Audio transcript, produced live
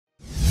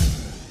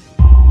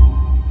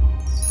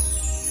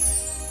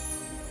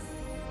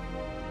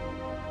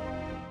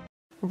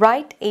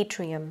Right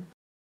atrium.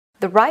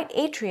 The right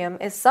atrium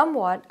is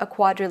somewhat a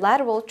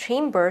quadrilateral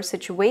chamber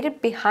situated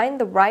behind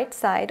the right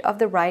side of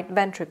the right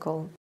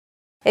ventricle.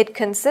 It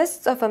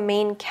consists of a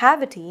main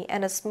cavity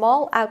and a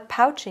small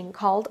outpouching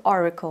called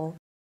auricle.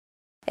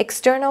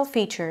 External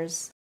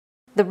features.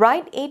 The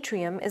right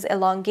atrium is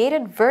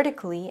elongated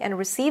vertically and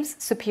receives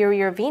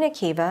superior vena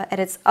cava at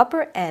its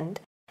upper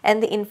end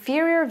and the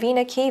inferior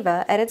vena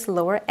cava at its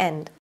lower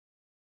end.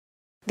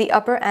 The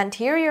upper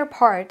anterior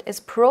part is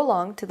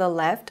prolonged to the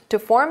left to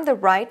form the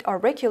right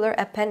auricular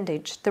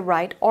appendage, the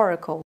right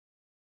auricle.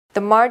 The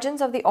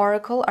margins of the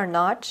auricle are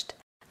notched.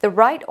 The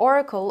right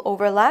auricle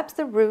overlaps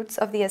the roots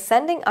of the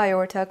ascending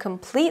aorta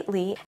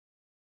completely.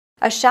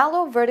 A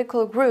shallow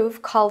vertical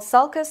groove called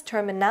sulcus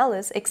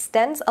terminalis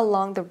extends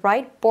along the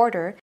right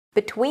border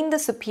between the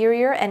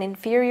superior and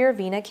inferior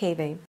vena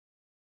cavae.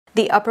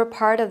 The upper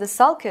part of the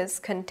sulcus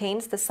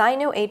contains the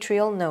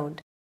sinoatrial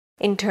node.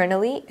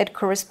 Internally, it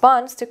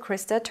corresponds to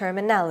crista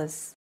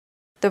terminalis.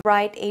 The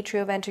right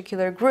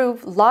atrioventricular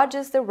groove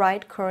lodges the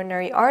right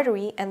coronary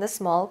artery and the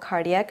small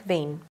cardiac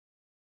vein.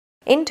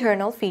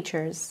 Internal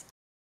features.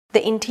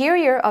 The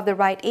interior of the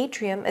right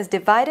atrium is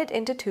divided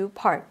into two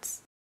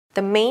parts.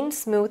 The main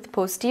smooth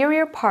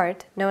posterior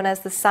part, known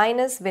as the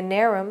sinus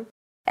venerum,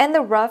 and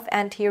the rough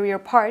anterior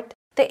part,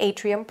 the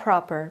atrium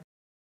proper.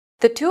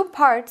 The two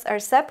parts are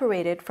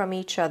separated from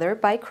each other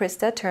by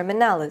crista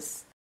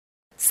terminalis.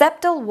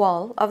 Septal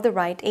wall of the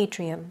right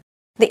atrium.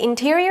 The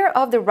interior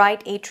of the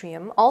right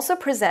atrium also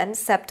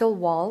presents septal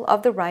wall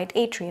of the right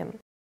atrium.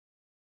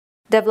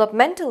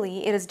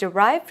 Developmentally, it is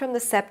derived from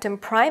the septum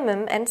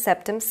primum and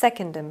septum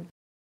secundum.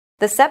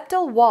 The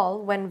septal wall,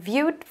 when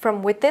viewed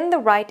from within the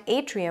right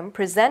atrium,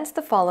 presents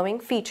the following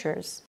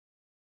features.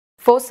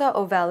 Fossa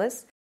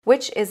ovalis,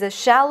 which is a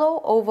shallow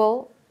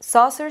oval,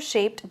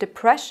 saucer-shaped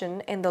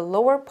depression in the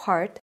lower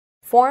part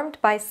formed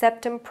by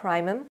septum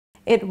primum.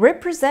 It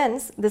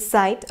represents the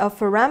site of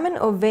foramen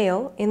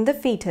ovale in the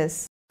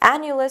fetus,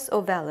 annulus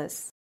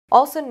ovalis,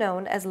 also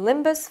known as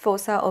limbus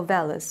fossa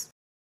ovalis.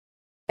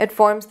 It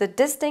forms the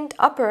distinct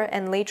upper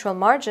and lateral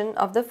margin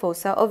of the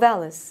fossa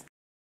ovalis.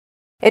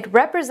 It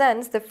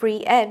represents the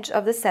free edge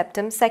of the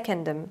septum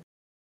secundum.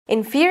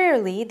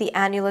 Inferiorly, the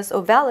annulus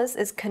ovalis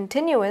is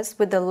continuous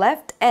with the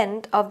left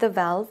end of the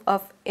valve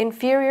of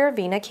inferior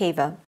vena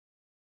cava.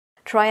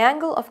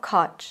 Triangle of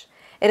Koch.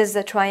 It is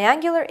a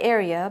triangular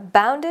area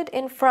bounded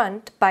in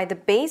front by the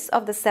base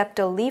of the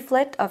septal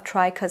leaflet of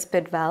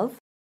tricuspid valve,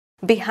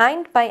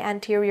 behind by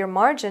anterior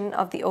margin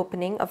of the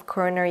opening of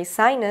coronary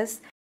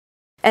sinus,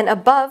 and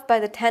above by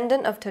the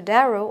tendon of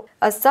Todaro,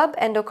 a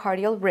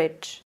subendocardial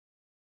ridge.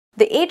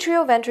 The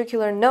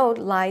atrioventricular node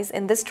lies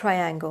in this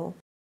triangle.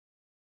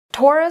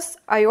 Torus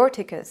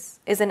aorticus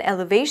is an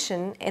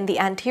elevation in the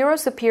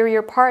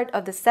anterosuperior part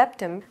of the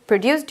septum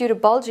produced due to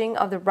bulging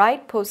of the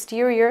right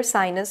posterior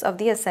sinus of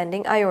the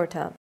ascending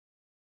aorta.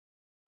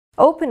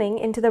 Opening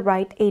into the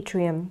right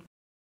atrium.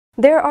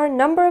 There are a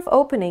number of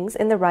openings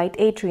in the right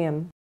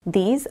atrium.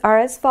 These are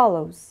as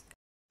follows.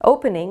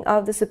 Opening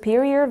of the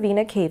superior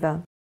vena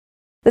cava.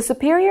 The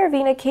superior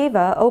vena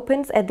cava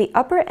opens at the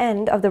upper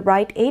end of the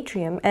right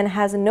atrium and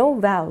has no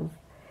valve.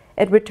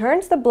 It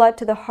returns the blood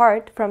to the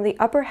heart from the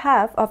upper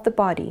half of the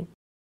body.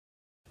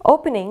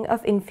 Opening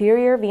of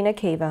inferior vena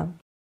cava.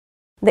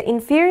 The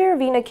inferior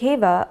vena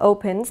cava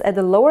opens at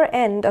the lower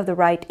end of the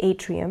right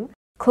atrium,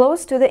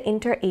 close to the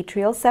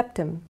interatrial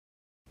septum.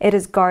 It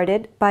is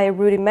guarded by a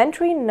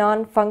rudimentary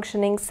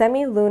non-functioning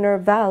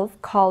semilunar valve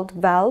called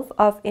valve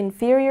of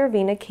inferior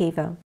vena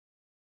cava.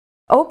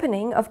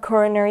 Opening of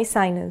coronary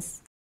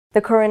sinus. The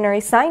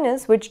coronary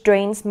sinus, which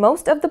drains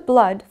most of the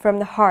blood from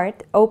the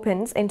heart,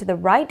 opens into the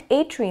right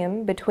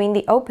atrium between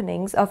the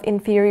openings of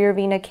inferior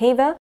vena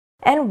cava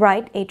and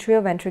right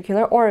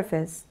atrioventricular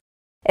orifice.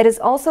 It is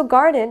also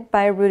guarded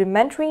by a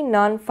rudimentary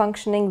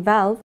non-functioning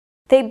valve,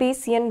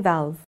 thebesian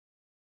valve.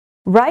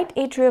 Right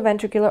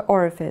atrioventricular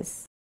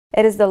orifice.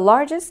 It is the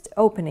largest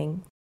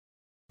opening.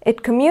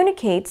 It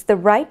communicates the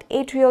right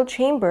atrial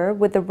chamber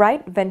with the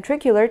right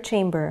ventricular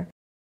chamber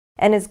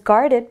and is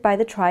guarded by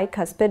the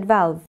tricuspid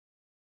valve.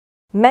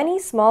 Many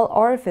small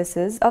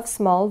orifices of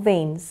small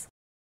veins.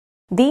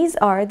 These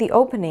are the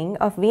opening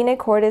of vena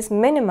cordis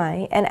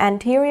minimi and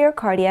anterior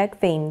cardiac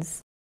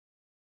veins.